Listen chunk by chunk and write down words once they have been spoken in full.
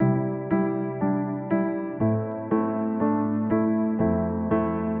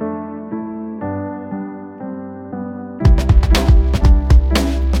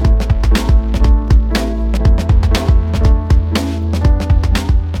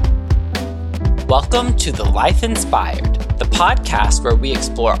Welcome to The Life Inspired, the podcast where we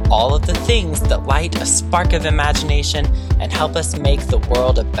explore all of the things that light a spark of imagination and help us make the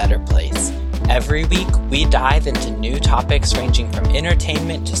world a better place. Every week, we dive into new topics ranging from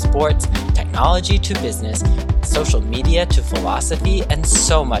entertainment to sports, technology to business, social media to philosophy, and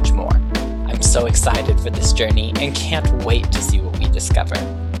so much more. I'm so excited for this journey and can't wait to see what we discover.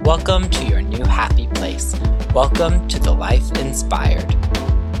 Welcome to your new happy place. Welcome to The Life Inspired.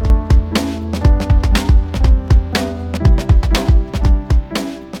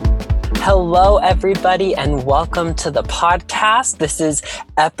 Hello, everybody, and welcome to the podcast. This is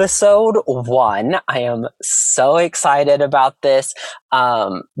episode 1. I am so excited about this.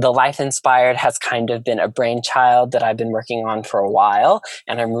 The Life Inspired has kind of been a brainchild that I've been working on for a while,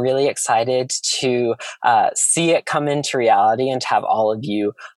 and I'm really excited to see it come into reality and to have all of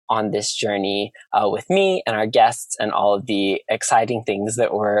you on this journey with me and our guests and all of the exciting things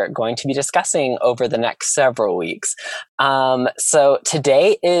that we're going to be discussing over the next several weeks. So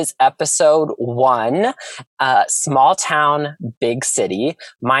today is episode 1, Small Town, Big City.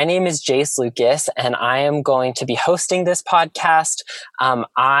 My name is Jace Lucas, and I am going to be hosting this podcast.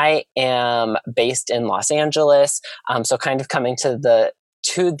 I am based in Los Angeles, so kind of coming to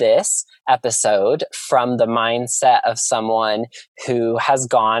this episode from the mindset of someone who has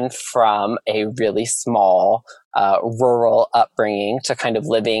gone from a really small rural upbringing to kind of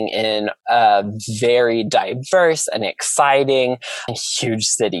living in a very diverse and exciting and huge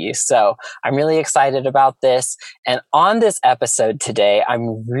city. So I'm really excited about this. And on this episode today,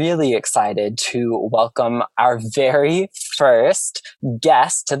 I'm really excited to welcome our very first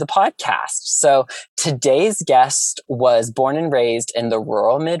guest to the podcast. So today's guest was born and raised in the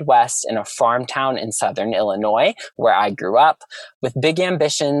rural Midwest in a farm town in Southern Illinois, where I grew up. With big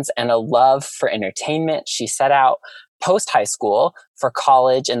ambitions and a love for entertainment, she set out post-high school for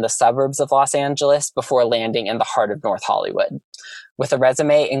college in the suburbs of Los Angeles before landing in the heart of North Hollywood. With a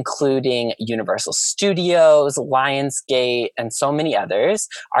resume including Universal Studios, Lionsgate, and so many others,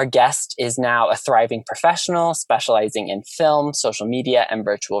 our guest is now a thriving professional specializing in film, social media, and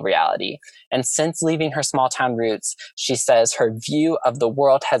virtual reality. And since leaving her small town roots, she says her view of the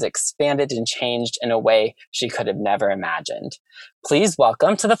world has expanded and changed in a way she could have never imagined. Please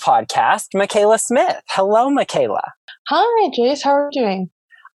welcome to the podcast, Michaela Smith. Hello, Michaela. Hi, Jace. How are you doing?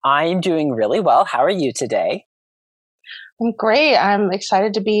 I'm doing really well. How are you today? I'm great. I'm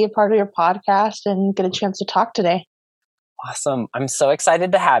excited to be a part of your podcast and get a chance to talk today. Awesome. I'm so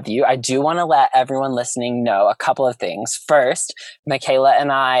excited to have you. I do want to let everyone listening know a couple of things. First, Michaela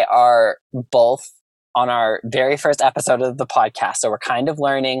and I are both on our very first episode of the podcast. So we're kind of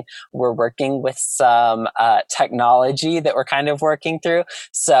learning. We're working with some technology that we're kind of working through.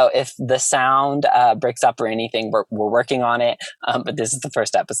 So if the sound breaks up or anything, we're working on it. But this is the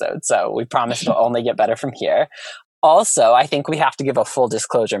first episode. So we promise it'll only get better from here. Also, I think we have to give a full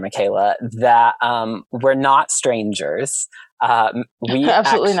disclosure, Michaela, that we're not strangers. We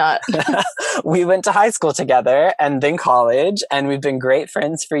absolutely not. We went to high school together and then college, and we've been great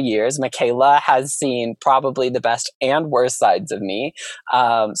friends for years. Michaela has seen probably the best and worst sides of me.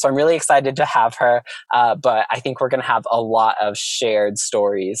 So I'm really excited to have her. But I think we're going to have a lot of shared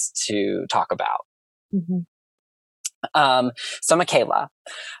stories to talk about. Mm-hmm. So Michaela,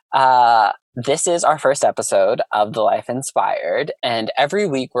 this is our first episode of The Life Inspired, and every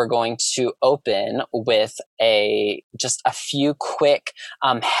week we're going to open with just a few quick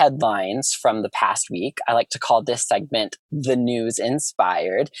headlines from the past week. I like to call this segment The News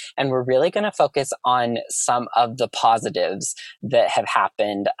Inspired, and we're really going to focus on some of the positives that have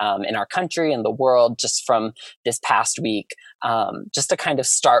happened in our country and the world just from this past week, just to kind of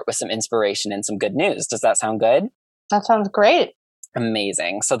start with some inspiration and some good news. Does that sound good? That sounds great.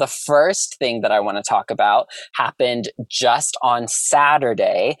 Amazing. So the first thing that I want to talk about happened just on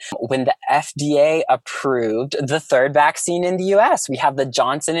Saturday when the FDA approved the third vaccine in the US. We have the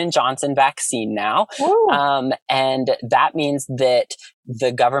Johnson & Johnson vaccine now. And that means that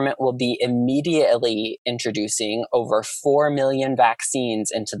the government will be immediately introducing over 4 million vaccines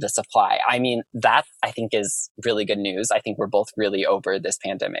into the supply. I mean, that I think is really good news. I think we're both really over this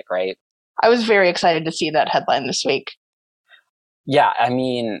pandemic, right? I was very excited to see that headline this week. Yeah, I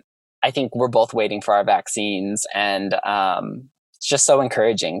mean, I think we're both waiting for our vaccines, and it's just so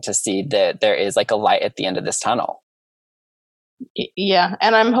encouraging to see that there is like a light at the end of this tunnel. Yeah,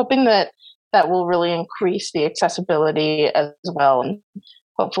 and I'm hoping that will really increase the accessibility as well, and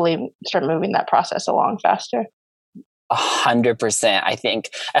hopefully start moving that process along faster. 100%. I think,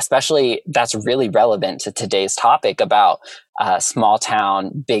 especially, that's really relevant to today's topic about small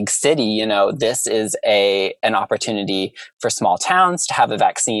town, big city. You know, this is an opportunity for small towns to have a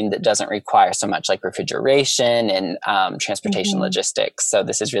vaccine that doesn't require so much like refrigeration and transportation logistics. So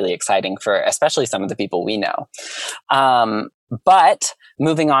this is really exciting for especially some of the people we know. But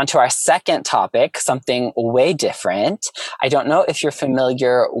moving on to our second topic, something way different. I don't know if you're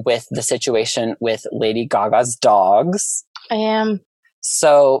familiar with the situation with Lady Gaga's dogs. I am.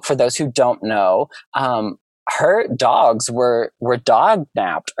 So for those who don't know, her dogs were dog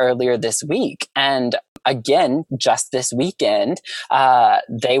napped earlier this week. And again, just this weekend,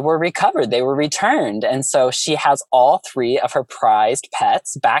 they were recovered. They were returned. And so she has all 3 of her prized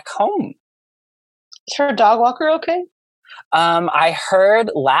pets back home. Is her dog walker okay? Last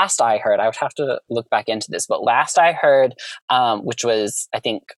I heard, I would have to look back into this, but last I heard, which was, I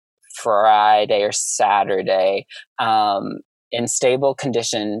think, Friday or Saturday, in stable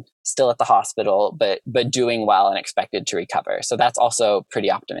condition, still at the hospital, but doing well and expected to recover. So that's also pretty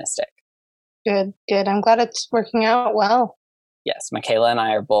optimistic. Good. I'm glad it's working out well. Yes, Michaela and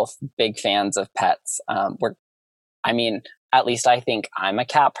I are both big fans of pets. At least I think I'm a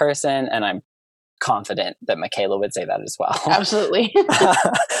cat person, and I'm confident that Michaela would say that as well. Absolutely.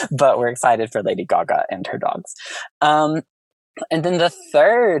 But we're excited for Lady Gaga and her dogs. And then the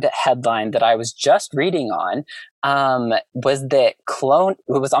third headline that I was just reading on was that it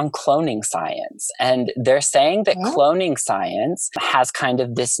was on cloning science. And they're saying that cloning science has kind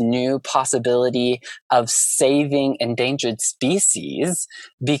of this new possibility of saving endangered species,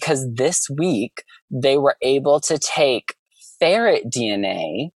 because this week they were able to take ferret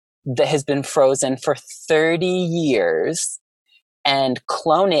DNA that has been frozen for 30 years and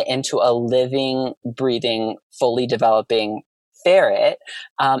clone it into a living, breathing, fully developing ferret.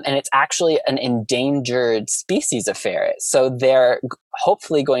 And it's actually an endangered species of ferret. So they're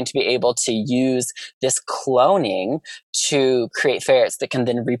hopefully going to be able to use this cloning to create ferrets that can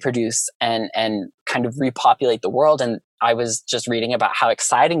then reproduce and kind of repopulate the world. And I was just reading about how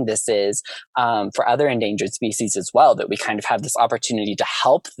exciting this is for other endangered species as well, that we kind of have this opportunity to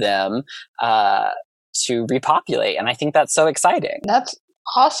help them to repopulate. And I think that's so exciting. That's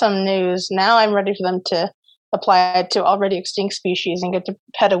awesome news. Now I'm ready for them to apply it to already extinct species and get to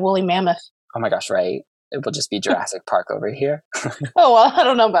pet a woolly mammoth. Oh my gosh, right? It will just be Jurassic Park over here. Oh, well, I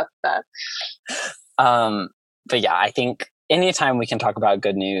don't know about that. But yeah, I think anytime we can talk about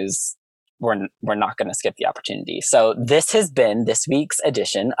good news, we're not going to skip the opportunity. So this has been this week's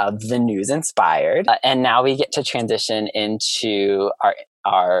edition of The News Inspired. And now we get to transition into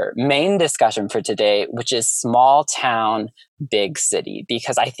our main discussion for today, which is small town, big city.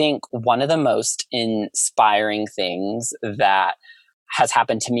 Because I think one of the most inspiring things that has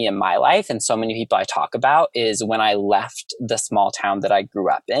happened to me in my life, and so many people I talk about, is when I left the small town that I grew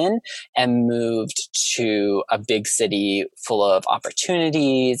up in and moved to a big city full of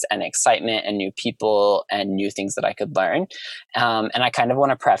opportunities and excitement and new people and new things that I could learn. And I kind of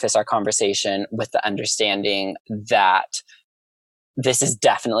want to preface our conversation with the understanding that this is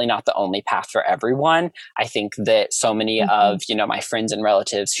definitely not the only path for everyone. I think that so many of, my friends and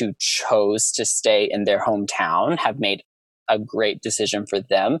relatives who chose to stay in their hometown have made a great decision for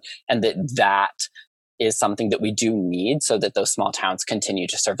them, and that is something that we do need so that those small towns continue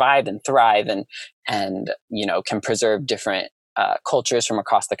to survive and thrive and can preserve different cultures from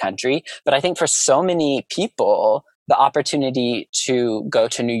across the country. But I think for so many people, the opportunity to go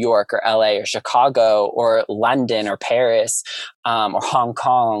to New York or LA or Chicago or London or Paris or Hong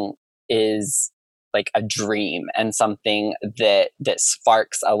Kong is like a dream and something that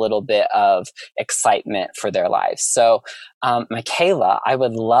sparks a little bit of excitement for their lives. So, Michaela, I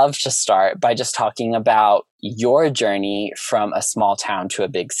would love to start by just talking about your journey from a small town to a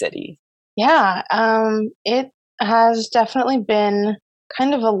big city. Yeah, it has definitely been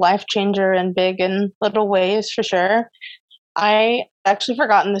kind of a life changer in big and little ways, for sure. I actually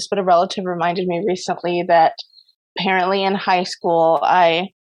forgotten this, but a relative reminded me recently that apparently in high school,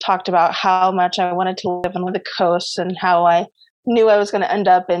 I talked about how much I wanted to live on the coast and how I knew I was going to end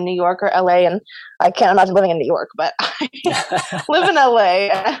up in New York or LA. And I can't imagine living in New York, but I live in LA.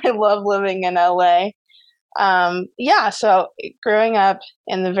 I love living in LA. So growing up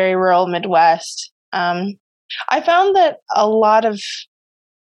in the very rural Midwest, I found that a lot of,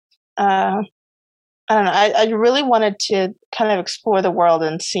 I don't know, I really wanted to kind of explore the world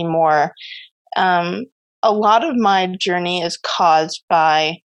and see more. A lot of my journey is caused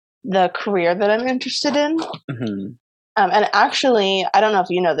by the career that I'm interested in. Mm-hmm. And actually, I don't know if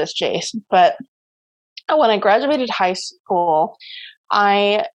you know this, Jace, but when I graduated high school,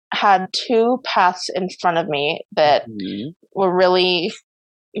 I had two paths in front of me that were really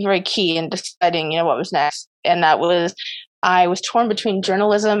very key in deciding, what was next. And that was, I was torn between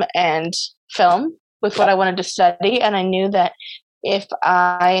journalism and film with what I wanted to study. And I knew that if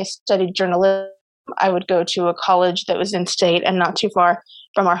I studied journalism, I would go to a college that was in state and not too far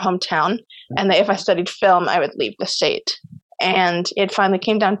from our hometown. And that if I studied film, I would leave the state. And it finally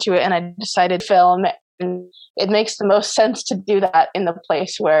came down to it, and I decided film. And it makes the most sense to do that in the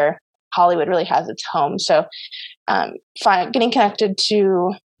place where Hollywood really has its home. So getting connected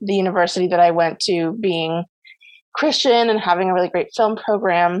to the university that I went to, being Christian and having a really great film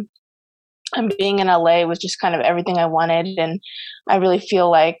program, and being in LA was just kind of everything I wanted. And I really feel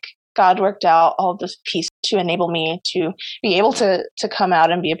like God worked out all of this piece to enable me to be able to come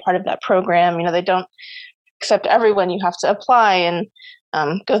out and be a part of that program. They don't accept everyone. You have to apply and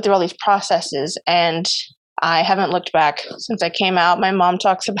go through all these processes. And I haven't looked back since I came out. My mom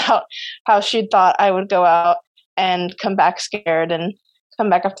talks about how she thought I would go out and come back scared and come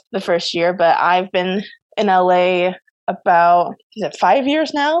back after the first year. But I've been in LA about, is it 5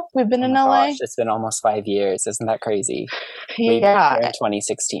 years now? We've been in LA? Gosh, it's been almost 5 years. Isn't that crazy? Yeah. We moved here in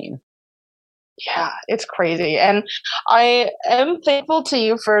 2016. Yeah, it's crazy. And I am thankful to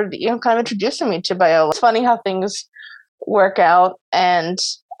you for kind of introducing me to Biola. It's funny how things work out. And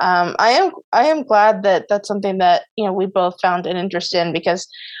I am glad that that's something that we both found an interest in, because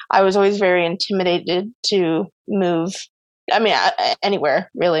I was always very intimidated to move. I mean, anywhere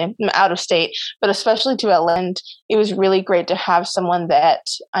really, out of state, but especially to LA. And it was really great to have someone that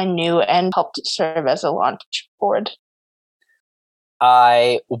I knew and helped serve as a launch board.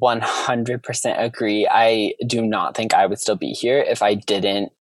 I 100% agree. I do not think I would still be here if I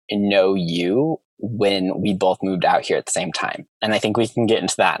didn't know you when we both moved out here at the same time. And I think we can get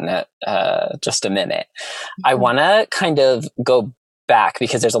into that in just a minute. Mm-hmm. I want to kind of go back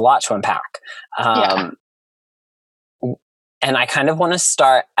because there's a lot to unpack. And I kind of want to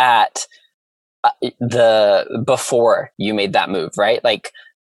start at the before you made that move, right? Like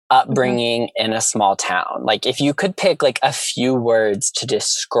upbringing in a small town. Like if you could pick like a few words to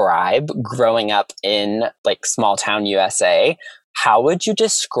describe growing up in like small town USA, how would you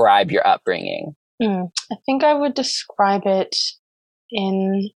describe your upbringing? I think I would describe it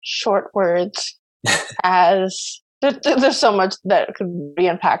in short words as there's so much that could be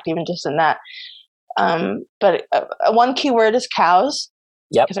unpacked even just in that. But one key word is cows.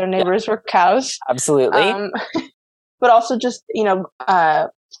 Yep. Because our neighbors were cows. Absolutely. But also just,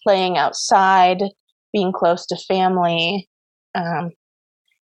 playing outside, being close to family, and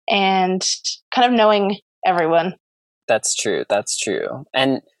kind of knowing everyone. That's true. That's true.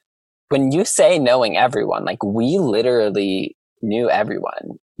 And when you say knowing everyone, like we literally knew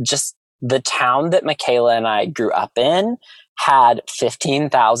everyone. Just the town that Michaela and I grew up in had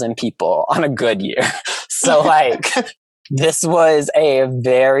 15,000 people on a good year. So like this was a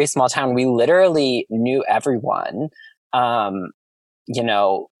very small town. We literally knew everyone.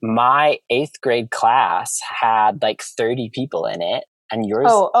 My 8th grade class had like 30 people in it, and yours.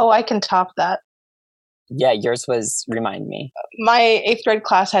 Oh, I can top that. Yeah, yours was, remind me. My 8th grade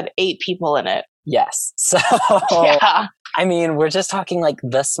class had 8 people in it. Yes. So, yeah. I mean, we're just talking like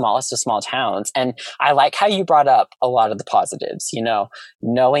the smallest of small towns. And I like how you brought up a lot of the positives,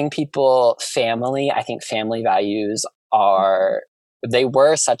 knowing people, family. I think family values they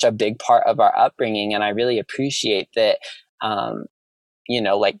were such a big part of our upbringing. And I really appreciate that,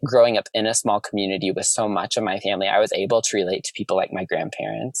 like growing up in a small community with so much of my family, I was able to relate to people like my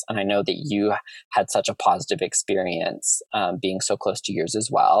grandparents. And I know that you had such a positive experience being so close to yours as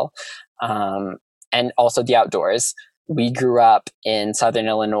well. And also the outdoors. We grew up in Southern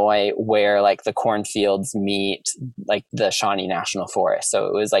Illinois where like the cornfields meet like the Shawnee National Forest.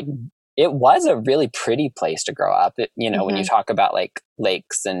 So it was a really pretty place to grow up. When you talk about like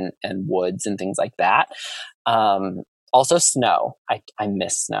lakes and woods and things like that. Also snow. I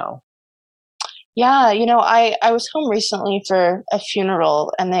miss snow. Yeah, I was home recently for a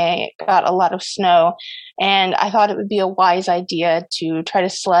funeral and they got a lot of snow, and I thought it would be a wise idea to try to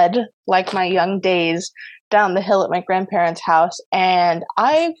sled like my young days down the hill at my grandparents' house, and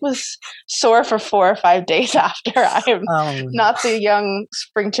I was sore for 4 or 5 days after. I am not the young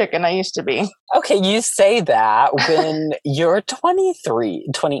spring chicken I used to be. Okay, you say that when you're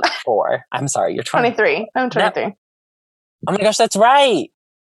 24. I'm sorry, you're 23. I'm 23. Oh my gosh, that's right.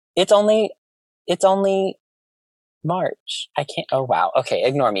 It's only March. I can't. Oh wow. Okay,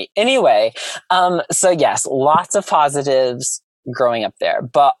 ignore me. Anyway, so yes, lots of positives growing up there,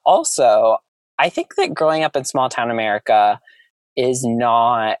 but also I think that growing up in small town America is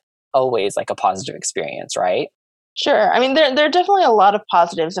not always like a positive experience, right? Sure. I mean, there are definitely a lot of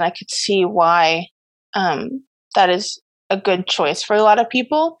positives, and I could see why that is a good choice for a lot of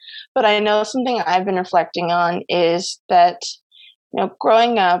people. But I know something I've been reflecting on is that,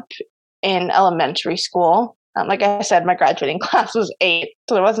 growing up in elementary school, like I said, my graduating class was 8,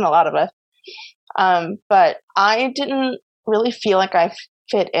 so there wasn't a lot of us. But I didn't really feel like I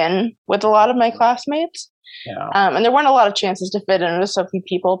fit in with a lot of my classmates. Yeah. And there weren't a lot of chances to fit in with so few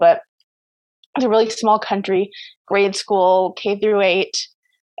people, but it's a really small country, grade school, K through 8.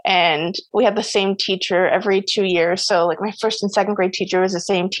 And we had the same teacher every 2 years. So, like, my first and second grade teacher was the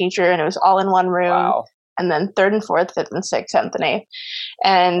same teacher, and it was all in one room. Wow. And then third and fourth, fifth and sixth, seventh and eighth.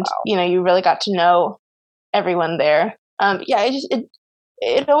 And, Wow. you really got to know everyone there. Yeah,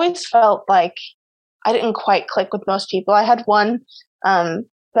 it always felt like I didn't quite click with most people. I had one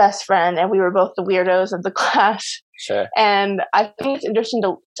best friend, and we were both the weirdos of the class. Sure. And I think it's interesting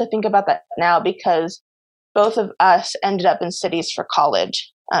to think about that now, because both of us ended up in cities for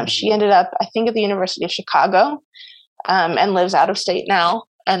college. She ended up, I think, at the University of Chicago, and lives out of state now.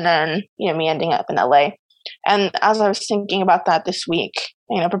 And then, me ending up in LA. And as I was thinking about that this week,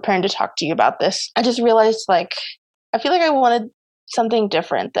 preparing to talk to you about this, I just realized, like, I feel like I wanted something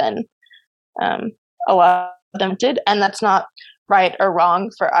different than a lot of them did. And that's not right or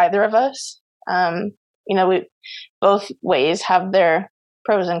wrong for either of us. We both ways have their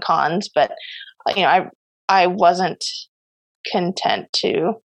pros and cons, but I wasn't content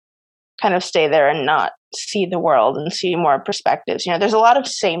to kind of stay there and not see the world and see more perspectives. There's a lot of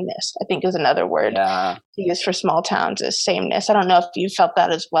sameness, I think, is another word Yeah, to use for small towns, is sameness. I don't know if you felt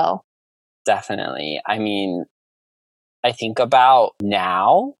that as well. definitely. I mean, I think about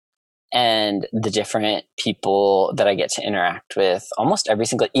now and the different people that I get to interact with almost every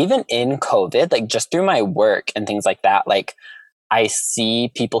single, even in COVID, like just through my work and things like that, like I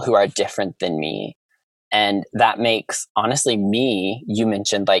see people who are different than me. And that makes, honestly, me, you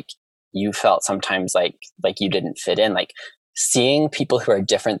mentioned like you felt sometimes like you didn't fit in. Like seeing people who are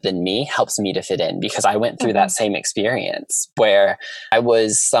different than me helps me to fit in, because I went through that same experience where I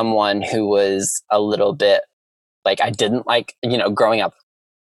was someone who was a little bit like, I didn't like, growing up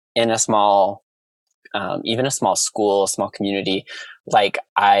in a small, even a small school, small community, like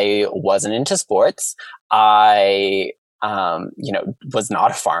I wasn't into sports. I, was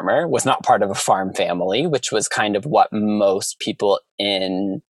not a farmer, was not part of a farm family, which was kind of what most people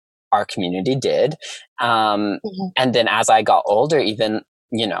in our community did. And then as I got older, even,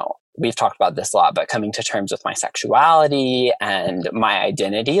 we've talked about this a lot, but coming to terms with my sexuality and my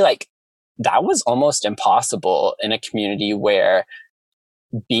identity, like that was almost impossible in a community where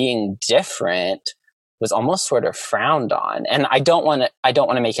being different was almost sort of frowned on. And I don't want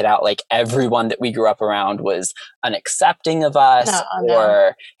to make it out like everyone that we grew up around was unaccepting of us No.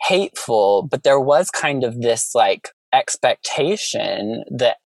 or hateful, but there was kind of this like expectation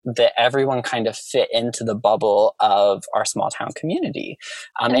that everyone kind of fit into the bubble of our small town community.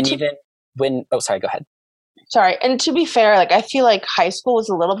 And even when, oh, sorry, go ahead. Sorry. And to be fair, like, I feel like high school was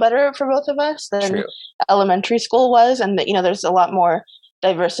a little better for both of us than True. elementary school was. And that, there's a lot more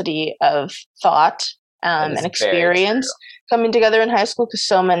diversity of thought and experience coming together in high school, because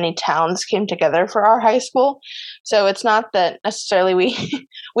so many towns came together for our high school. So it's not that necessarily we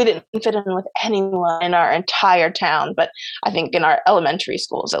didn't fit in with anyone in our entire town, but I think in our elementary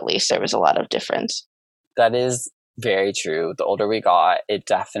schools, at least, there was a lot of difference. That is very true. The older we got, it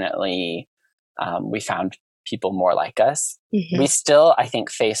definitely, we found people more like us. We still, I think,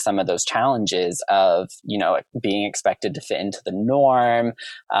 face some of those challenges of, being expected to fit into the norm,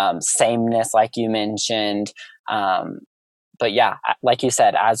 sameness, like you mentioned. But yeah, like you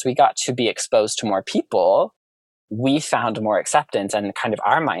said, as we got to be exposed to more people, we found more acceptance and kind of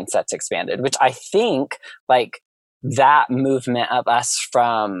our mindsets expanded, which I think like that movement of us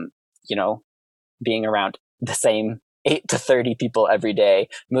from, being around the same 8 to 30 people every day,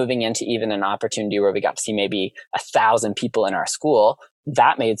 moving into even an opportunity where we got to see maybe 1,000 people in our school,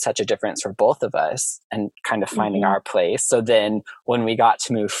 that made such a difference for both of us and kind of finding our place. So then when we got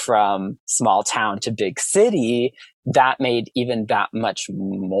to move from small town to big city, that made even that much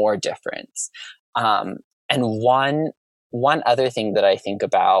more difference. And one other thing that I think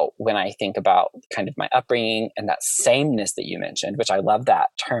about when I think about kind of my upbringing and that sameness that you mentioned, which I love that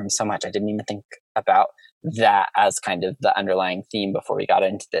term so much. I didn't even think about that as kind of the underlying theme before we got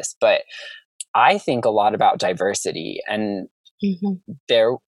into this. But I think a lot about diversity, and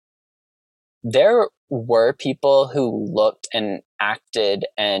there there were people who looked and acted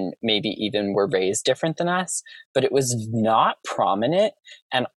and maybe even were raised different than us, but it was not prominent.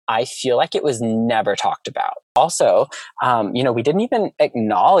 And I feel like it was never talked about. Also, we didn't even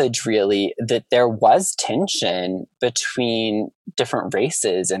acknowledge really that there was tension between different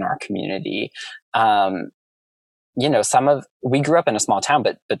races in our community. We grew up in a small town,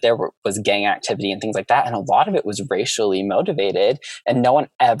 but there was gang activity and things like that. And a lot of it was racially motivated, and no one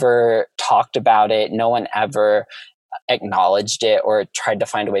ever talked about it. No one ever acknowledged it or tried to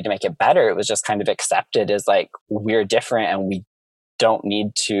find a way to make it better. It was just kind of accepted as like, we're different and we don't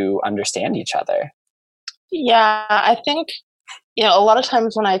need to understand each other. Yeah, I think, a lot of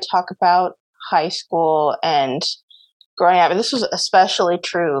times when I talk about high school and growing up, and this was especially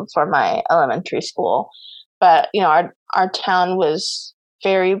true for my elementary school, but our town was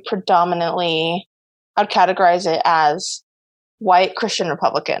very predominantly, I'd categorize it as white Christian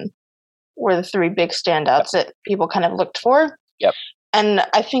Republican were the three big standouts that people kind of looked for. Yep. And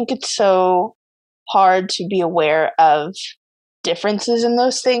I think it's so hard to be aware of differences in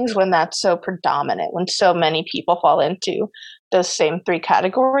those things when that's so predominant, when so many people fall into those same three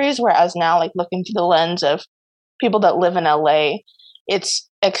categories. Whereas now, like looking through the lens of people that live in LA, it's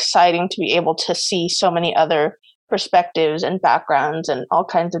exciting to be able to see so many other perspectives and backgrounds and all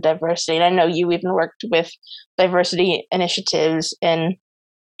kinds of diversity. And I know you even worked with diversity initiatives in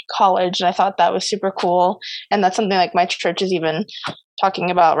college, and I thought that was super cool. And that's something like my church is even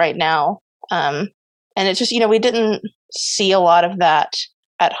talking about right now. And it's just, we didn't see a lot of that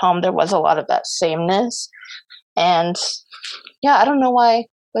at home. There was a lot of that sameness. And yeah, I don't know why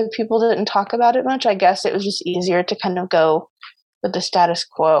people didn't talk about it much. I guess it was just easier to kind of go with the status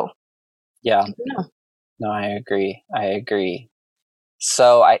quo. Yeah. No, I agree.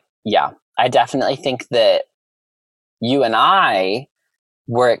 So I definitely think that you and I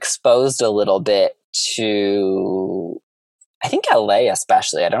were exposed a little bit to, I think LA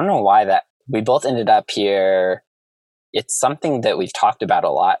especially. I don't know why that we both ended up here. It's something that we've talked about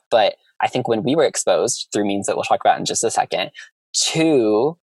a lot, but I think when we were exposed through means that we'll talk about in just a second,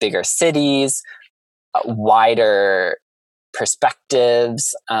 to bigger cities, wider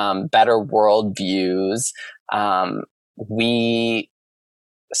perspectives, better worldviews, we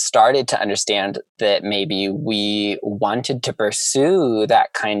started to understand that maybe we wanted to pursue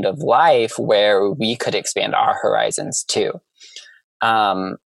that kind of life where we could expand our horizons too.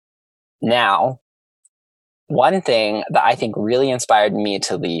 Now, one thing that I think really inspired me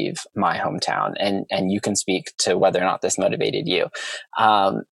to leave my hometown, and you can speak to whether or not this motivated you,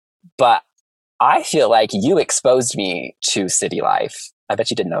 but I feel like you exposed me to city life. I bet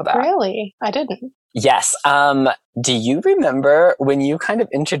you didn't know that. Really? I didn't. Yes. Do you remember when you kind of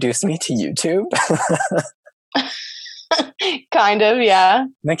introduced me to YouTube? Kind of, yeah.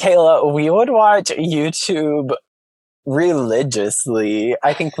 Michaela, we would watch YouTube religiously.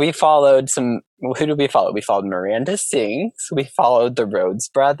 I think we followed who did we follow? We followed Miranda Sings, we followed the Rhodes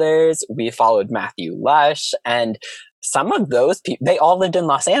Brothers, we followed Matthew Lush, and some of those people, they all lived in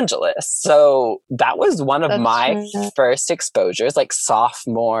Los Angeles. So that was one of my first exposures, like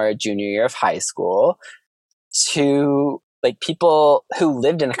sophomore, junior year of high school, to like people who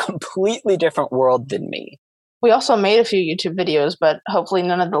lived in a completely different world than me. We also made a few YouTube videos, but hopefully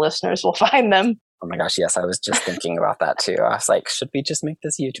none of the listeners will find them. Oh my gosh, yes, I was just thinking about that too. I was like, should we just make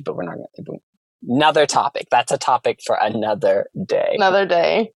this YouTube? But we're not going to. Another topic. That's a topic for another day. Another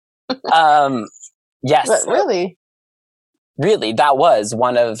day. Yes. But really, that was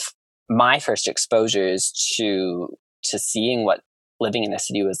one of my first exposures to seeing what living in a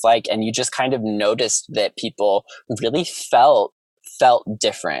city was like. And you just kind of noticed that people really felt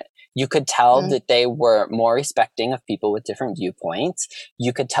different. You could tell that they were more respecting of people with different viewpoints.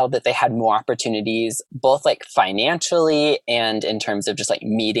 You could tell that they had more opportunities, both like financially and in terms of just like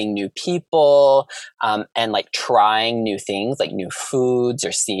meeting new people, and like trying new things like new foods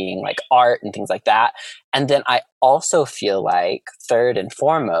or seeing like art and things like that. And then I also feel like, third and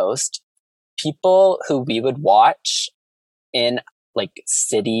foremost, people who we would watch in like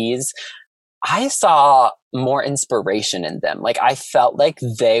cities, I saw more inspiration in them. Like I felt like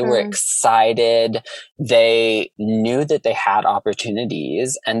they were excited. They knew that they had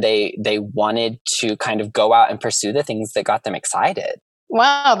opportunities and they wanted to kind of go out and pursue the things that got them excited.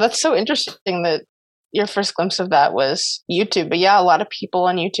 Wow, that's so interesting that your first glimpse of that was YouTube. But yeah, a lot of people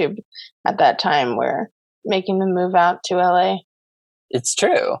on YouTube at that time were making the move out to LA. It's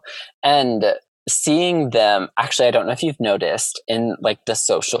true. And seeing them, actually, I don't know if you've noticed in like the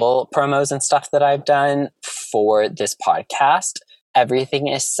social promos and stuff that I've done for this podcast, everything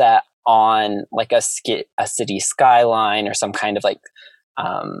is set on like a city skyline or some kind of like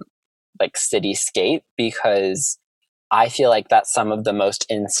like cityscape, because I feel like that's some of the most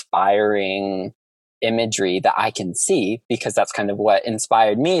inspiring imagery that I can see, because that's kind of what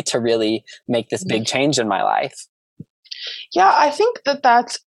inspired me to really make this big change in my life. Yeah, I think that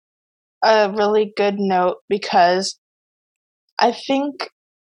that's a really good note, because I think,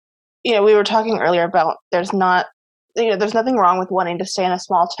 we were talking earlier about there's nothing wrong with wanting to stay in a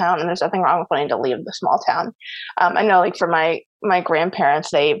small town, and there's nothing wrong with wanting to leave the small town. I know, like, for my grandparents,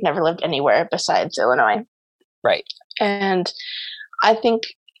 they've never lived anywhere besides Illinois. Right. And I think,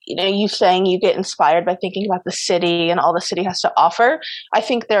 you saying you get inspired by thinking about the city and all the city has to offer. I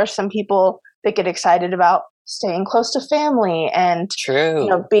think there are some people that get excited about staying close to family and,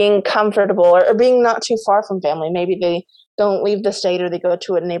 True. being comfortable, or being not too far from family. Maybe they don't leave the state, or they go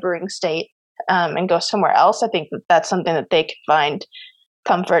to a neighboring state, and go somewhere else. I think that that's something that they can find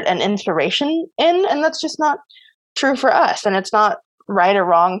comfort and inspiration in, and that's just not true for us. And it's not right or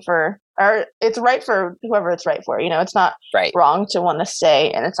wrong or it's right for whoever it's right for. It's not Right. wrong to want to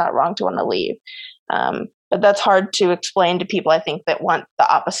stay, and it's not wrong to want to leave. But that's hard to explain to people, I think, that want the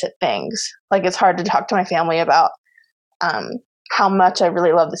opposite things. Like, it's hard to talk to my family about how much I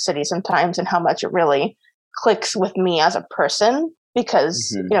really love the city sometimes, and how much it really clicks with me as a person,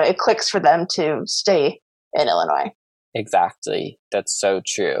 because it clicks for them to stay in Illinois. Exactly. That's so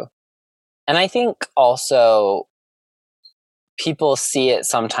true. And I think also people see it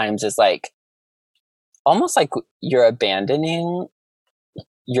sometimes as like almost like you're abandoning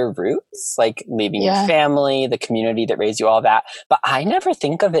your roots, like leaving your family, the community that raised you, all that. But I never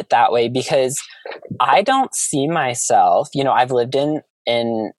think of it that way, because I don't see myself, I've lived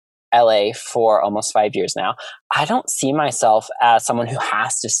in LA for almost 5 years now. I don't see myself as someone who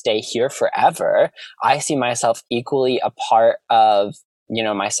has to stay here forever. I see myself equally a part of,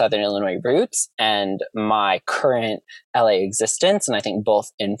 my Southern Illinois roots and my current LA existence. And I think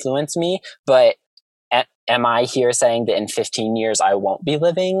both influence me. But am I here saying that in 15 years I won't be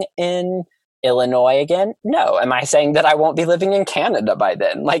living in Illinois again? No. Am I saying that I won't be living in Canada by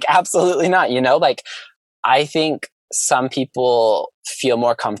then? Like, absolutely not. Like, I think some people feel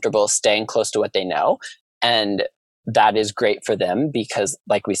more comfortable staying close to what they know, and that is great for them, because,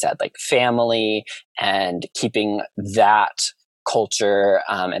 like we said, like family and keeping that culture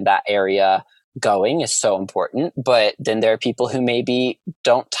and that area going is so important. But then there are people who maybe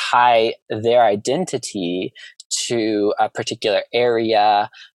don't tie their identity to a particular area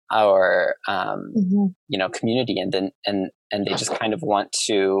or community, and they just kind of want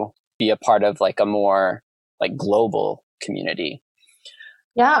to be a part of like a more like global community.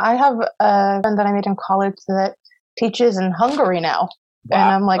 Yeah, I have a friend that I made in college that teaches in Hungary now. Wow.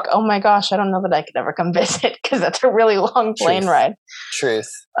 And I'm like, oh my gosh, I don't know that I could ever come visit, because that's a really long plane ride. Truth.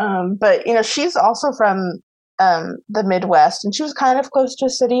 But she's also from the Midwest, and she was kind of close to a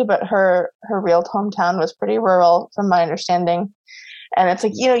city, but her real hometown was pretty rural, from my understanding. And it's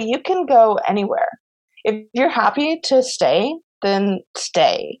like, you can go anywhere. If you're happy to stay, then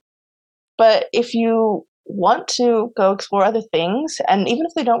stay. But if you want to go explore other things, and even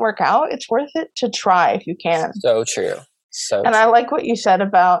if they don't work out, it's worth it to try if you can. So true. And I like what you said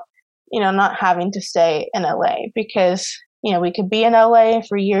about, not having to stay in LA, because, we could be in LA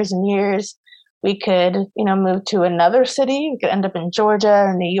for years and years. We could, move to another city. We could end up in Georgia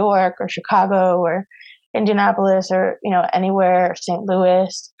or New York or Chicago or Indianapolis or, anywhere, St.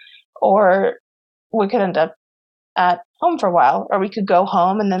 Louis, or we could end up at home for a while, or we could go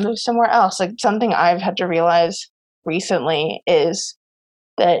home and then move somewhere else. Like, something I've had to realize recently is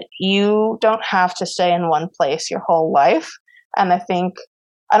that you don't have to stay in one place your whole life. And I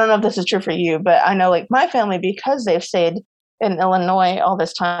don't know if this is true for you, but I know, like, my family, because they've stayed in Illinois all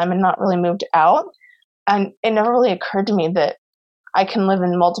this time and not really moved out, and it never really occurred to me that I can live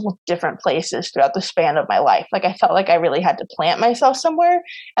in multiple different places throughout the span of my life. Like, I felt like I really had to plant myself somewhere,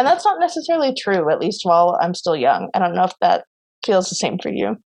 and that's not necessarily true, at least while I'm still young. I don't know if that feels the same for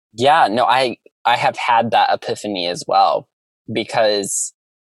you. Yeah, no, I have had that epiphany as well, because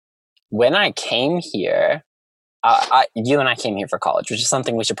when I came here, you and I came here for college, which is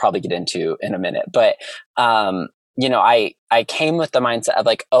something we should probably get into in a minute. But, I came with the mindset of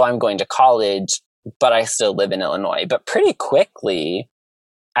like, oh, I'm going to college, but I still live in Illinois. But pretty quickly,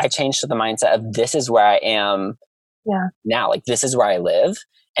 I changed to the mindset of this is where I am now. Like, this is where I live.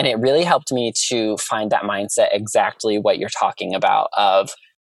 And it really helped me to find that mindset, exactly what you're talking about, of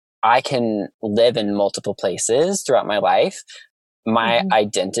I can live in multiple places throughout my life. My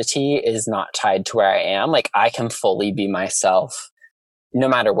identity is not tied to where I am. Like, I can fully be myself no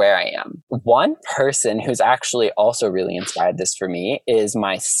matter where I am. One person who's actually also really inspired this for me is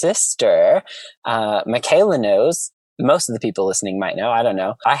my sister. Michaela knows most of the people listening might know, I don't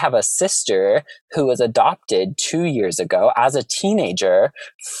know. I have a sister who was adopted 2 years ago as a teenager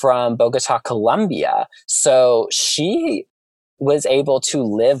from Bogota, Colombia. So she was able to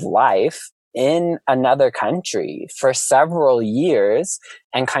live life in another country for several years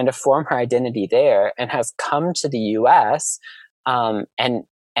and kind of form her identity there, and has come to the US.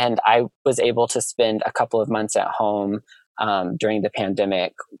 And I was able to spend a couple of months at home during the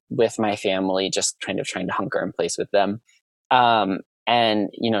pandemic with my family, just kind of trying to hunker in place with them. And,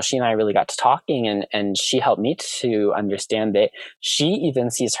 she and I really got to talking, and she helped me to understand that she even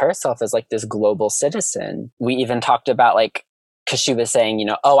sees herself as like this global citizen. We even talked about like, because she was saying,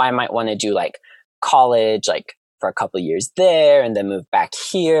 I might want to do like college, like for a couple of years there, and then move back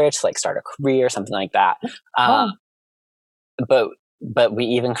here to like start a career, something like that. But we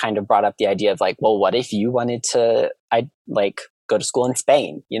even kind of brought up the idea of like, well, what if you wanted to, go to school in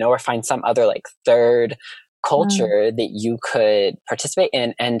Spain, or find some other like third culture that you could participate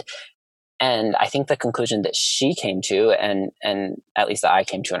in. And I think the conclusion that she came to, and at least that I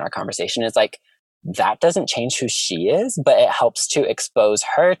came to in our conversation, is like, that doesn't change who she is, but it helps to expose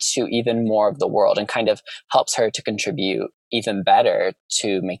her to even more of the world, and kind of helps her to contribute even better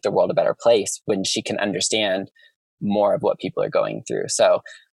to make the world a better place when she can understand more of what people are going through. So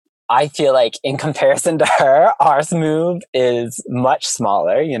I feel like in comparison to her, our move is much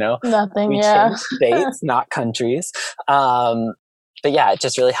smaller, Nothing, we change states, not countries. But yeah, it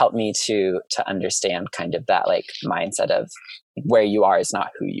just really helped me to understand kind of that like mindset of where you are is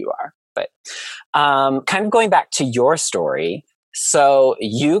not who you are. But kind of going back to your story, so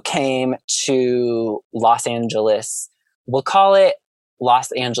you came to Los Angeles, we'll call it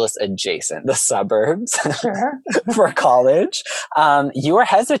Los Angeles adjacent, the suburbs, Sure. for college. You were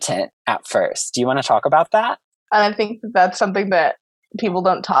hesitant at first. Do you want to talk about that? And I think that's something that people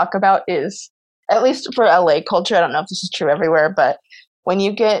don't talk about, is, at least for LA culture, I don't know if this is true everywhere, but when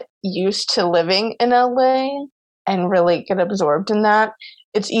you get used to living in LA and really get absorbed in that,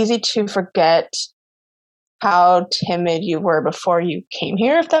 it's easy to forget how timid you were before you came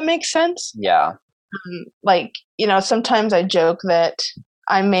here, if that makes sense. Yeah. Sometimes I joke that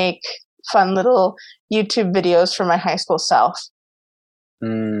I make fun little YouTube videos for my high school self.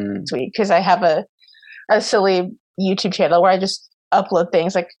 Sweet, because I have a silly YouTube channel where I just upload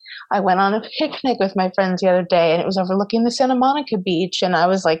things. Like, I went on a picnic with my friends the other day, and it was overlooking the Santa Monica beach, and I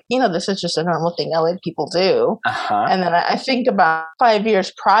was like, this is just a normal thing LA people do. And then I think about 5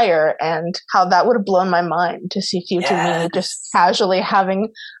 years prior and how that would have blown my mind to see future me just casually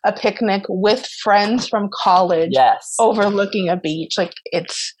having a picnic with friends from college, overlooking a beach. Like,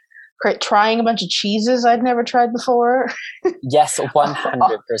 it's great. Trying a bunch of cheeses I'd never tried before. Yes,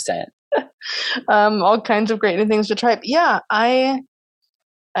 100%. All kinds of great new things to try. But yeah, I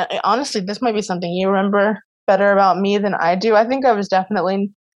honestly, this might be something you remember better about me than I do. I think I was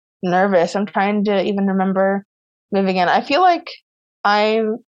definitely nervous. I'm trying to even remember moving in. I feel like I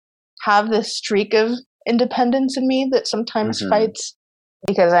have this streak of independence in me that sometimes fights,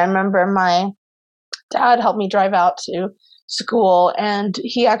 because I remember my dad helped me drive out to school, and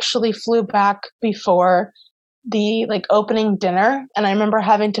he actually flew back before the opening dinner, and I remember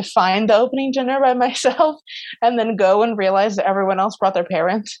having to find the opening dinner by myself and then go and realize that everyone else brought their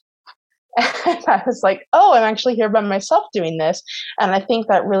parents. And I was like, oh, I'm actually here by myself doing this. And I think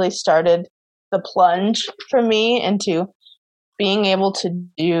that really started the plunge for me into being able to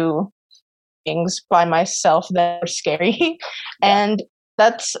do things by myself that are scary. And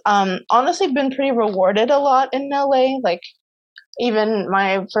that's honestly been pretty rewarded a lot in LA. Like, even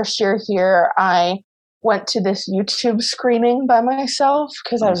my first year here, I went to this YouTube screening by myself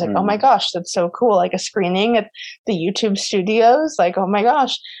because I was like, oh my gosh, that's so cool. Like, a screening at the YouTube studios, like, oh my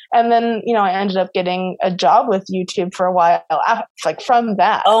gosh. And then, I ended up getting a job with YouTube for a while, from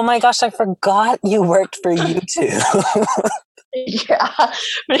that. Oh my gosh, I forgot you worked for YouTube. Yeah.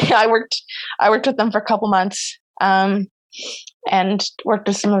 I worked with them for a couple months, and worked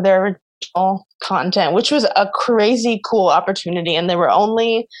with some of their original content, which was a crazy cool opportunity. And there were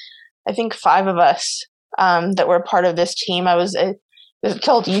only, I think, 5 of us that were part of this team. I was it was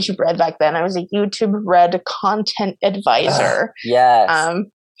called YouTube Red back then. I was a YouTube Red content advisor.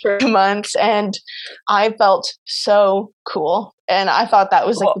 For 2 months, and I felt so cool. And I thought that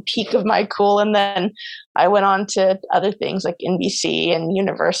was like the peak of my cool. And then I went on to other things like NBC and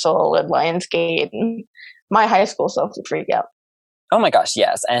Universal and Lionsgate, and my high school self would freak out. Oh my gosh,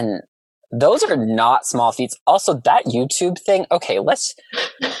 yes. And those are not small feats. Also, that YouTube thing, okay, let's,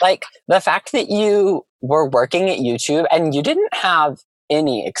 the fact that you were working at YouTube and you didn't have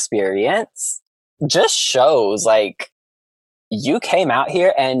any experience just shows, you came out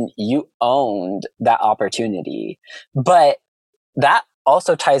here and you owned that opportunity. But that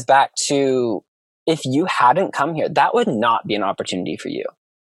also ties back to, if you hadn't come here, that would not be an opportunity for you.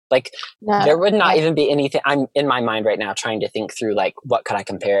 Like, No, there would not even be anything. I'm in my mind right now trying to think through, like, what could I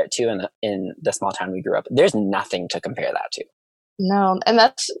compare it to in the small town we grew up. There's nothing to compare that to. no, and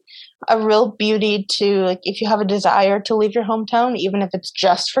that's a real beauty to, like, if you have a desire to leave your hometown, even if it's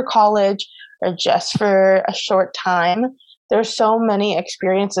just for college or just for a short time, there's so many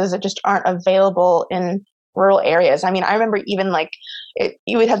experiences that just aren't available in rural areas. I mean, I remember even like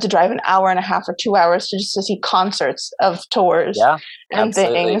you would have to drive an hour and a half or 2 hours to just to see concerts of tours Yeah, and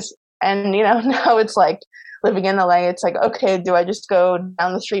absolutely. things. And now it's like living in LA, it's like, okay, do I just go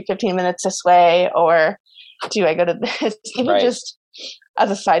down the street 15 minutes this way, or do I go to this? Even Right. just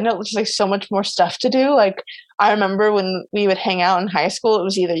as a side note, there's like so much more stuff to do. Like, I remember when we would hang out in high school, it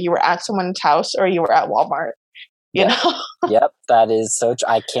was either you were at someone's house or you were at Walmart, you Yep. know? Yep. That is so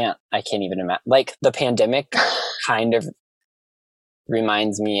I can't even imagine. Like, the pandemic kind of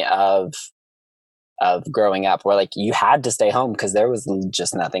reminds me of growing up, where like you had to stay home because there was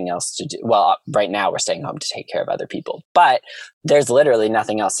just nothing else to do. Well, right now we're staying home to take care of other people, but there's literally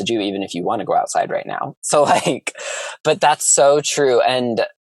nothing else to do, even if you want to go outside right now. So like, but that's so true. And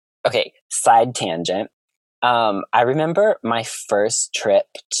okay, side tangent. I remember my first trip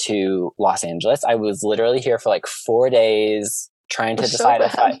to Los Angeles. I was literally here for like 4 days trying to It was so decide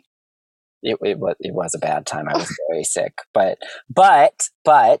if bad. it was a bad time. I was very sick, but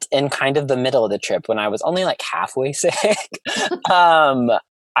in kind of the middle of the trip, when I was only like halfway sick, um,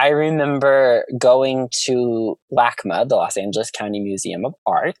 I remember going to LACMA, the Los Angeles County Museum of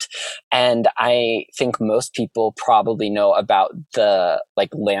Art, and I think most people probably know about the like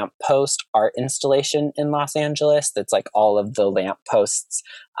lamppost art installation in Los Angeles. That's like all of the lampposts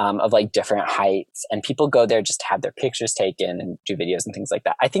of like different heights, and people go there just to have their pictures taken and do videos and things like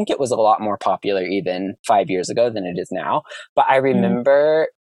that. I think it was a lot more popular even 5 years ago than it is now. But I remember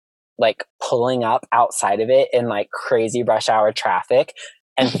like pulling up outside of it in like crazy rush hour traffic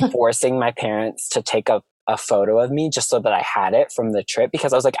and forcing my parents to take a photo of me just so that I had it from the trip,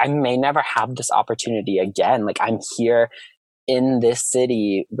 because I was like, I may never have this opportunity again. Like, I'm here in this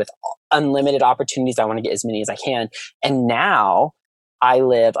city with unlimited opportunities. I want to get as many as I can. And now I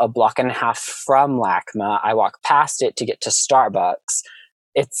live a block and a half from LACMA. I walk past it to get to Starbucks.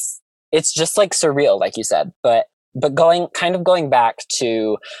 It's just like surreal, like you said. But going back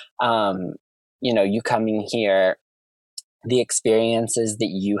to, you coming here, the experiences that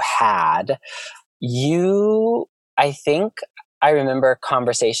you had, I think I remember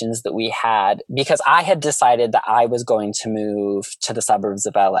conversations that we had, because I had decided that I was going to move to the suburbs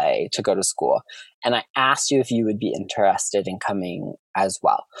of LA to go to school. And I asked you if you would be interested in coming as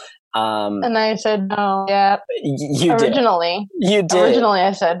well. And I said no. Yeah. You Originally. did. You did. Originally,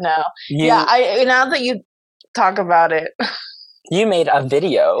 I said no. Yeah, now that you talk about it. You made a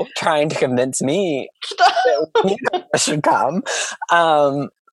video trying to convince me that I should come,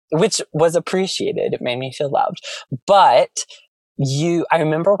 which was appreciated. It made me feel loved. But I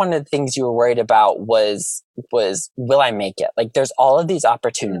remember one of the things you were worried about was will I make it? Like, there's all of these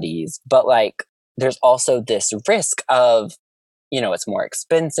opportunities, but like there's also this risk of, it's more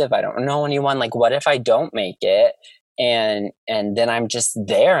expensive. I don't know anyone. Like, what if I don't make it? And then I'm just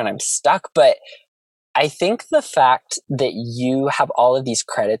there and I'm stuck. But I think the fact that you have all of these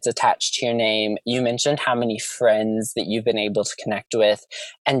credits attached to your name, you mentioned how many friends that you've been able to connect with,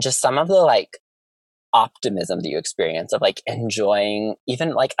 and just some of the like optimism that you experience of like enjoying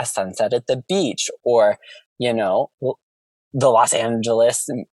even like a sunset at the beach, or, the Los Angeles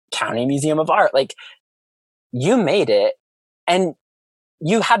County Museum of Art. Like, you made it, and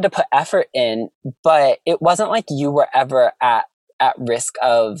you had to put effort in, but it wasn't like you were ever at risk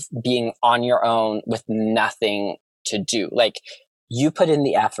of being on your own with nothing to do. Like, you put in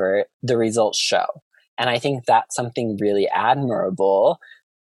the effort, the results show. And I think that's something really admirable.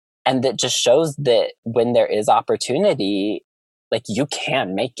 And that just shows that when there is opportunity, like, you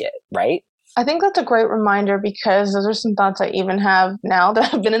can make it, right? I think that's a great reminder, because those are some thoughts I even have now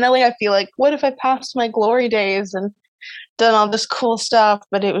that I've been in LA. I feel like, what if I passed my glory days and done all this cool stuff,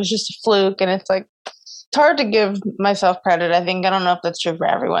 but it was just a fluke? And it's like, it's hard to give myself credit. I think, I don't know if that's true for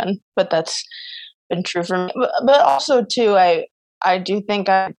everyone, but that's been true for me. But also too, I do think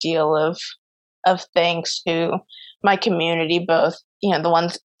a deal of thanks to my community, both, the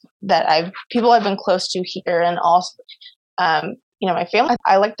ones that people I've been close to here, and also, my family.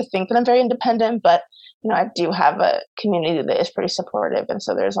 I like to think that I'm very independent, but, I do have a community that is pretty supportive. And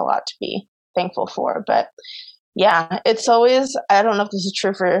so there's a lot to be thankful for. But yeah, it's always, I don't know if this is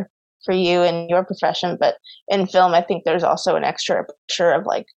true for for you in your profession, but in film, I think there's also an extra pressure of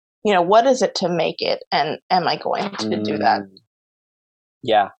like, what is it to make it, and am I going to do that?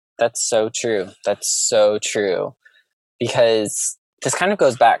 Yeah, that's so true. That's so true. Because this kind of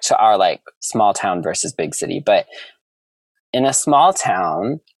goes back to our like small town versus big city, but in a small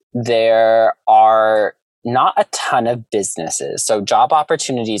town, there are not a ton of businesses. So job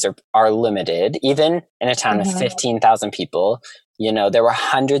opportunities are limited. Even in a town of 15,000 people, there were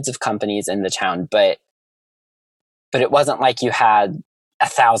hundreds of companies in the town, but it wasn't like you had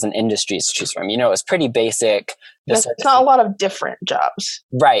 1,000 industries to choose from. It was pretty basic. It's not a lot of different jobs.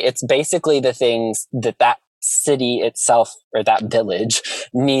 Right. It's basically the things that city itself or that village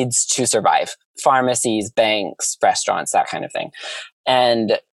needs to survive. Pharmacies, banks, restaurants, that kind of thing.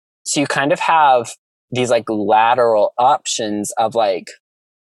 And so you kind of have these like lateral options of like,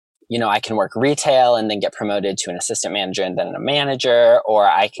 I can work retail and then get promoted to an assistant manager and then a manager, or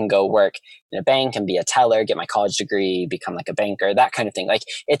I can go work in a bank and be a teller, get my college degree, become like a banker, that kind of thing. Like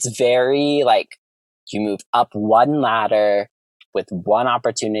it's very like you move up one ladder with one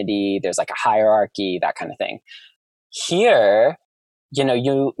opportunity. There's like a hierarchy, that kind of thing. Here,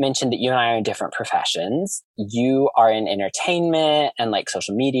 you mentioned that you and I are in different professions. You are in entertainment and like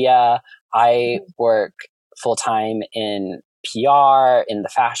social media. I work full time in PR in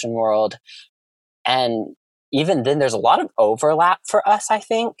the fashion world. And even then, there's a lot of overlap for us, I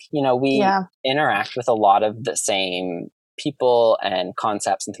think. We interact with a lot of the same people and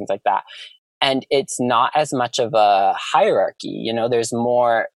concepts and things like that. And it's not as much of a hierarchy. There's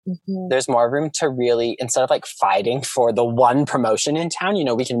more room to really, instead of like fighting for the one promotion in town,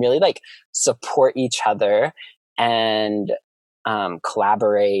 we can really like support each other and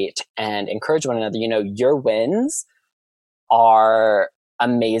collaborate and encourage one another. Your wins are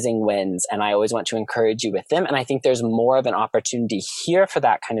amazing wins, and I always want to encourage you with them. And I think there's more of an opportunity here for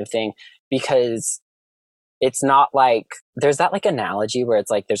that kind of thing, because it's not like there's that like analogy where it's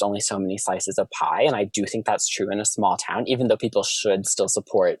like there's only so many slices of pie. And I do think that's true in a small town, even though people should still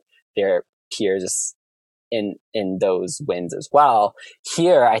support their peers in those wins as well.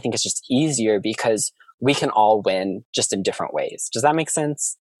 Here, I think it's just easier because we can all win just in different ways. Does that make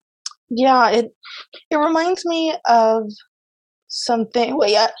sense? Yeah, it reminds me of something. Well,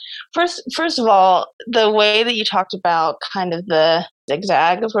 yeah. First of all, the way that you talked about kind of the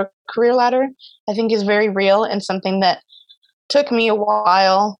zigzag of a career ladder, I think is very real and something that took me a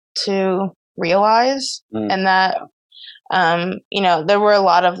while to realize. And that, there were a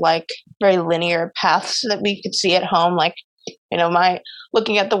lot of like very linear paths that we could see at home. Like,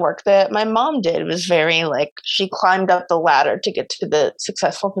 looking at the work that my mom did was very like, she climbed up the ladder to get to the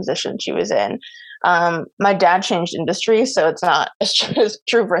successful position she was in. My dad changed industries, so it's not as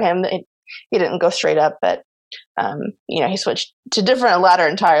true for him that he didn't go straight up, but he switched to different ladder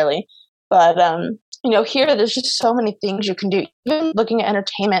entirely. But here there's just so many things you can do. Even looking at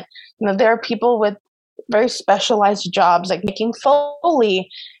entertainment, there are people with very specialized jobs like making Foley,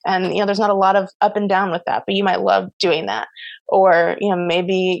 and there's not a lot of up and down with that, but you might love doing that. Or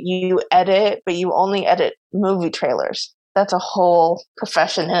maybe you edit, but you only edit movie trailers. That's a whole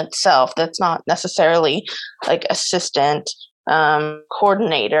profession in itself. That's not necessarily like assistant,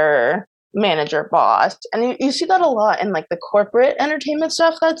 coordinator, manager, boss. And you see that a lot in like the corporate entertainment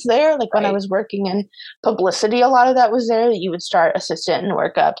stuff that's there. Like when I was working in publicity, a lot of that was there, that you would start assistant and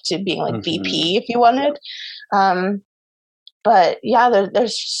work up to being like VP if you wanted. But yeah,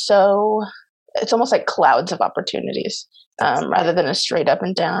 there's it's almost like clouds of opportunities. Rather than a straight up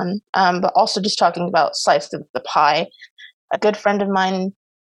and down. But also just talking about slice of the pie. A good friend of mine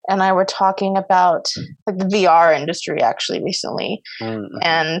and I were talking about like the VR industry actually recently.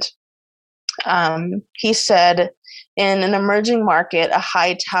 And he said, in an emerging market, a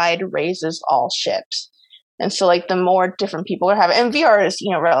high tide raises all ships. And so like the more different people are having, and VR is,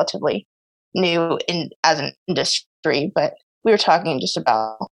 relatively new as an industry, but we were talking just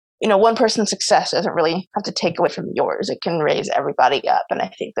about, one person's success doesn't really have to take away from yours. It can raise everybody up. And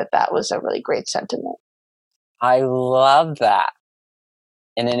I think that was a really great sentiment. I love that.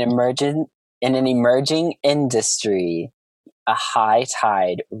 In an emerging industry, a high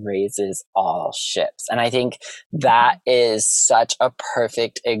tide raises all ships. And I think that is such a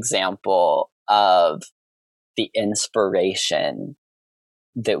perfect example of the inspiration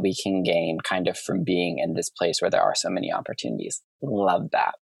that we can gain kind of from being in this place where there are so many opportunities. Love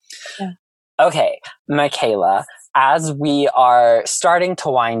that. Yeah. Okay, Michaela, as we are starting to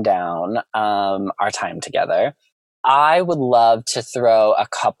wind down our time together, I would love to throw a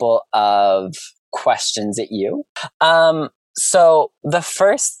couple of questions at you. So the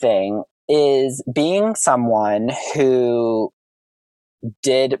first thing is, being someone who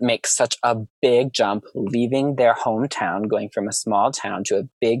did make such a big jump, leaving their hometown, going from a small town to a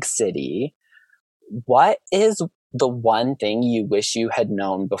big city. What is the one thing you wish you had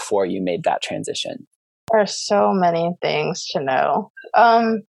known before you made that transition? There are so many things to know.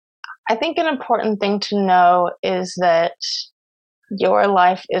 I think an important thing to know is that your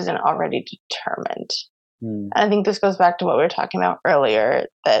life isn't already determined. And I think this goes back to what we were talking about earlier,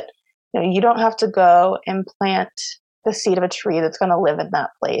 that you don't have to go and plant the seed of a tree that's going to live in that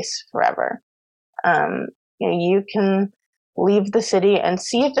place forever. You can leave the city and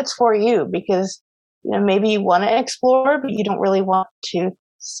see if it's for you, because maybe you want to explore, but you don't really want to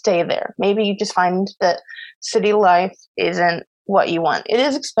stay there. Maybe you just find that city life isn't what you want. It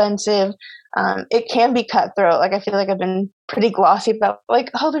is expensive. It can be cutthroat. Like, I feel like I've been pretty glossy about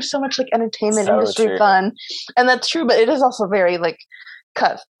there's so much entertainment industry true. fun, and that's true. But it is also very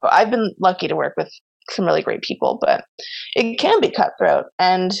cutthroat. I've been lucky to work with some really great people, but it can be cutthroat,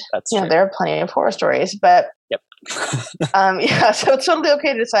 and there are plenty of horror stories. But yep. So it's totally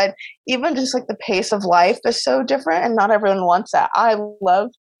okay to decide. Even just the pace of life is so different, and not everyone wants that. I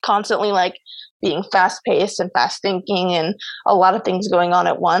love constantly being fast paced and fast thinking and a lot of things going on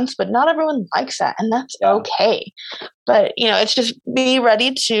at once, but not everyone likes that, and that's okay. But it's just be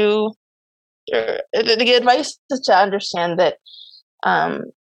ready to the advice is to understand that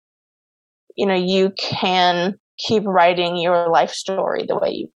you can keep writing your life story the way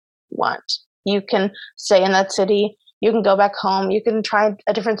you want. You can stay in that city, you can go back home, you can try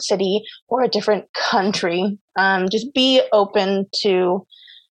a different city or a different country. Just be open to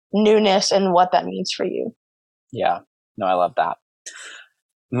newness and what that means for you. Yeah, no, I love that.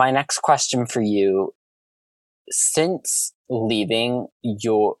 My next question for you, since leaving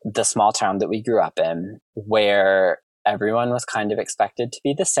the small town that we grew up in, where everyone was kind of expected to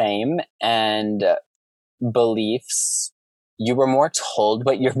be the same, and beliefs, you were more told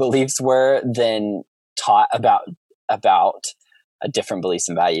what your beliefs were than taught about different beliefs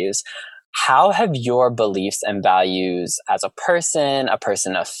and values. How have your beliefs and values as a person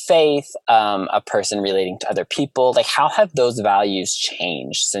of faith, a person relating to other people, how have those values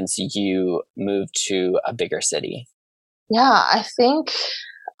changed since you moved to a bigger city? Yeah, I think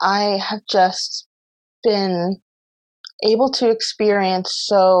I have just been able to experience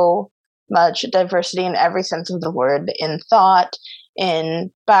so much diversity in every sense of the word, in thought,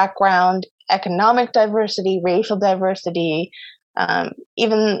 in background, economic diversity, racial diversity,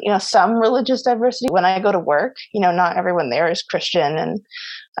 even some religious diversity. When I go to work, not everyone there is Christian,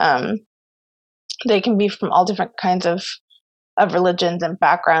 and they can be from all different kinds of religions and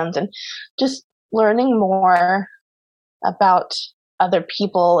backgrounds, and just learning more about other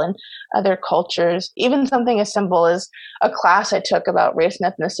people and other cultures. Even something as simple as a class I took about race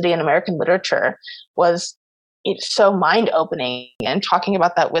and ethnicity in American literature was so mind-opening, and talking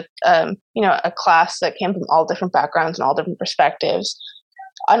about that with a class that came from all different backgrounds and all different perspectives.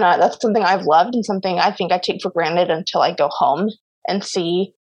 That's something I've loved, and something I think I take for granted until I go home and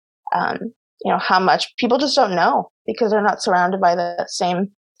see how much people just don't know, because they're not surrounded by the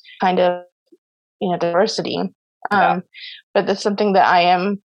same kind of diversity. But that's something that I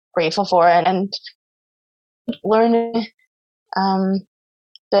am grateful for, and learning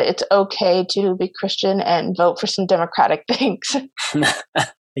that it's okay to be Christian and vote for some democratic things.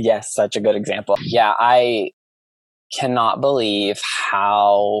 Yes, such a good example. Yeah, I cannot believe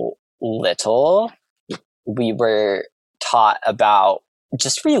how little we were taught about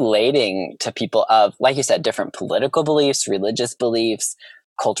just relating to people of, like you said, different political beliefs, religious beliefs,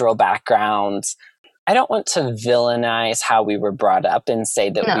 cultural backgrounds. I don't want to villainize how we were brought up and say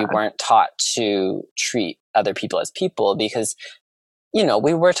that we weren't taught to treat other people as people, because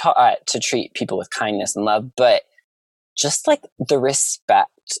we were taught to treat people with kindness and love, but just the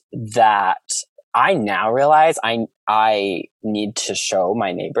respect that I now realize I need to show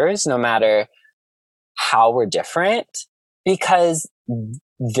my neighbors, no matter how we're different, because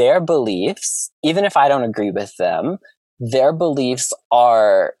their beliefs, even if I don't agree with them, their beliefs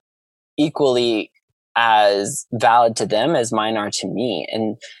are equally as valid to them as mine are to me.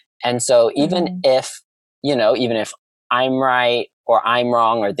 And so even if I'm right or I'm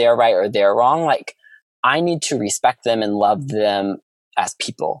wrong, or they're right or they're wrong, I need to respect them and love them as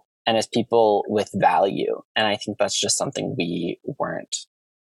people, and as people with value. And I think that's just something we weren't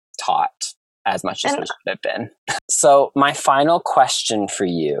taught as much as we should have been. So my final question for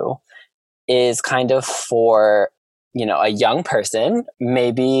you is kind of for, a young person,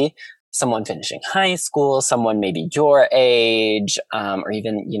 maybe someone finishing high school, someone maybe your age, or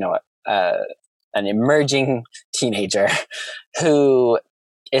even, an emerging teenager who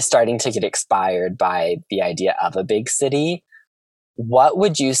is starting to get inspired by the idea of a big city. what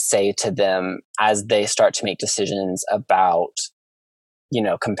would you say to them as they start to make decisions about,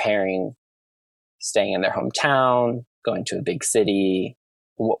 comparing staying in their hometown, going to a big city?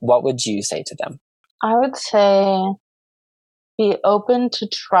 What would you say to them? I would say be open to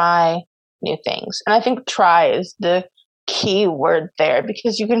try new things. And I think try is the key word there,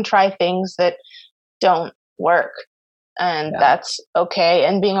 because you can try things that don't work, and that's okay.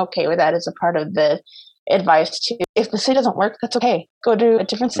 And being okay with that is a part of the advice too. If the city doesn't work, that's okay. Go to a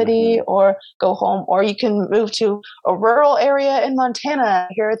different city or go home, or you can move to a rural area in Montana.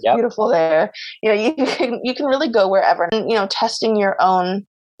 Here it's beautiful there. You can really go wherever. And, testing your own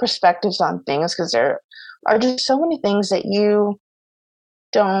perspectives on things, because there are just so many things that you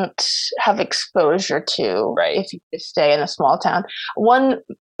don't have exposure to if you just stay in a small town. One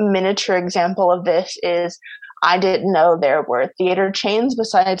miniature example of this is I didn't know there were theater chains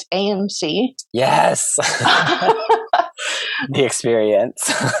besides AMC. Yes. The experience.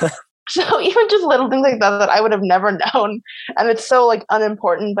 So even just little things like that I would have never known. And it's so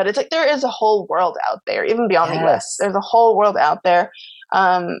unimportant, but it's there is a whole world out there, even beyond the US. There's a whole world out there.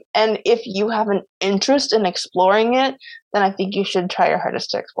 And if you have an interest in exploring it, then I think you should try your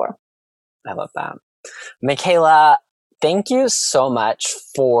hardest to explore. I love that. Michaela, thank you so much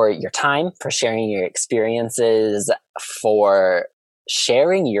for your time, for sharing your experiences, for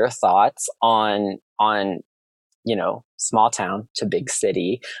sharing your thoughts on small town to big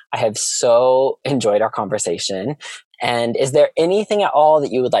city. I have so enjoyed our conversation. And is there anything at all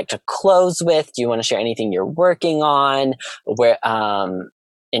that you would like to close with? Do you want to share anything you're working on?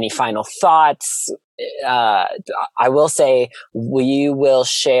 Any final thoughts? I will say we will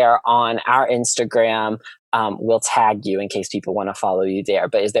share on our Instagram. We'll tag you in case people want to follow you there.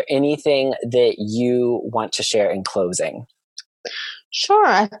 But is there anything that you want to share in closing? Sure.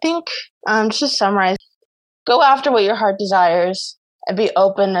 I think just to summarize, go after what your heart desires and be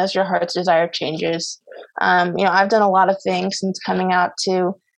open as your heart's desire changes. I've done a lot of things since coming out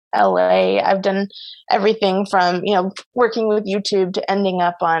to LA. I've done everything from, working with YouTube to ending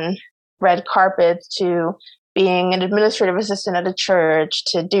up on red carpets to being an administrative assistant at a church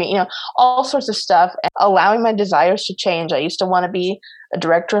to doing, all sorts of stuff, and allowing my desires to change. I used to want to be a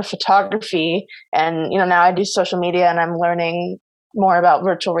director of photography, and, now I do social media, and I'm learning more about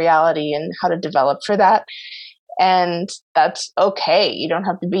virtual reality and how to develop for that. And that's okay. You don't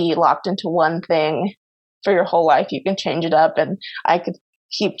have to be locked into one thing for your whole life. You can change it up, and I could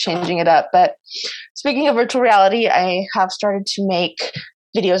keep changing it up. But speaking of virtual reality, I have started to make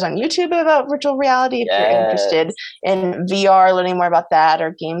videos on YouTube about virtual reality. If you're interested in VR, learning more about that,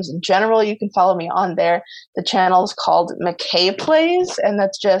 or games in general, you can follow me on there. The channel is called McKay Plays, and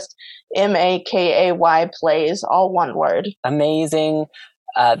that's just MAKAY Plays, all one word. Amazing.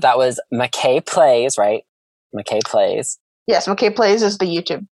 That was McKay Plays, right? McKay Plays. Yes, McKay Plays is the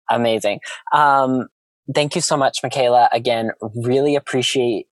YouTube. Amazing. Thank you so much, Michaela. Again, really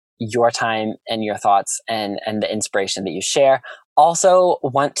appreciate your time and your thoughts and the inspiration that you share. Also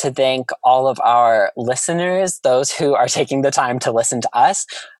want to thank all of our listeners, those who are taking the time to listen to us.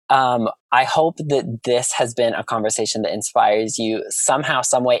 I hope that this has been a conversation that inspires you somehow,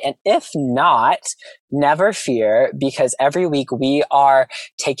 some way. And if not, never fear, because every week we are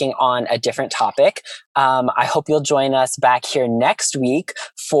taking on a different topic. I hope you'll join us back here next week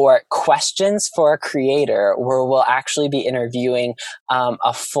for Questions for a Creator, where we'll actually be interviewing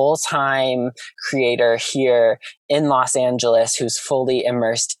a full-time creator here in Los Angeles who's fully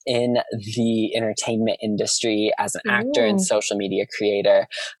immersed in the entertainment industry as an actor and social media creator.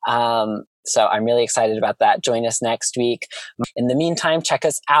 So I'm really excited about that. Join us next week. In the meantime, check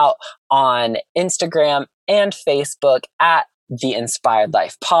us out on Instagram and Facebook at The Inspired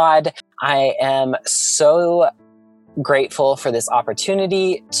Life Pod. I am so grateful for this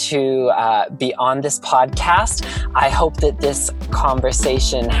opportunity to be on this podcast. I hope that this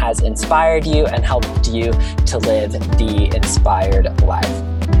conversation has inspired you and helped you to live the inspired life.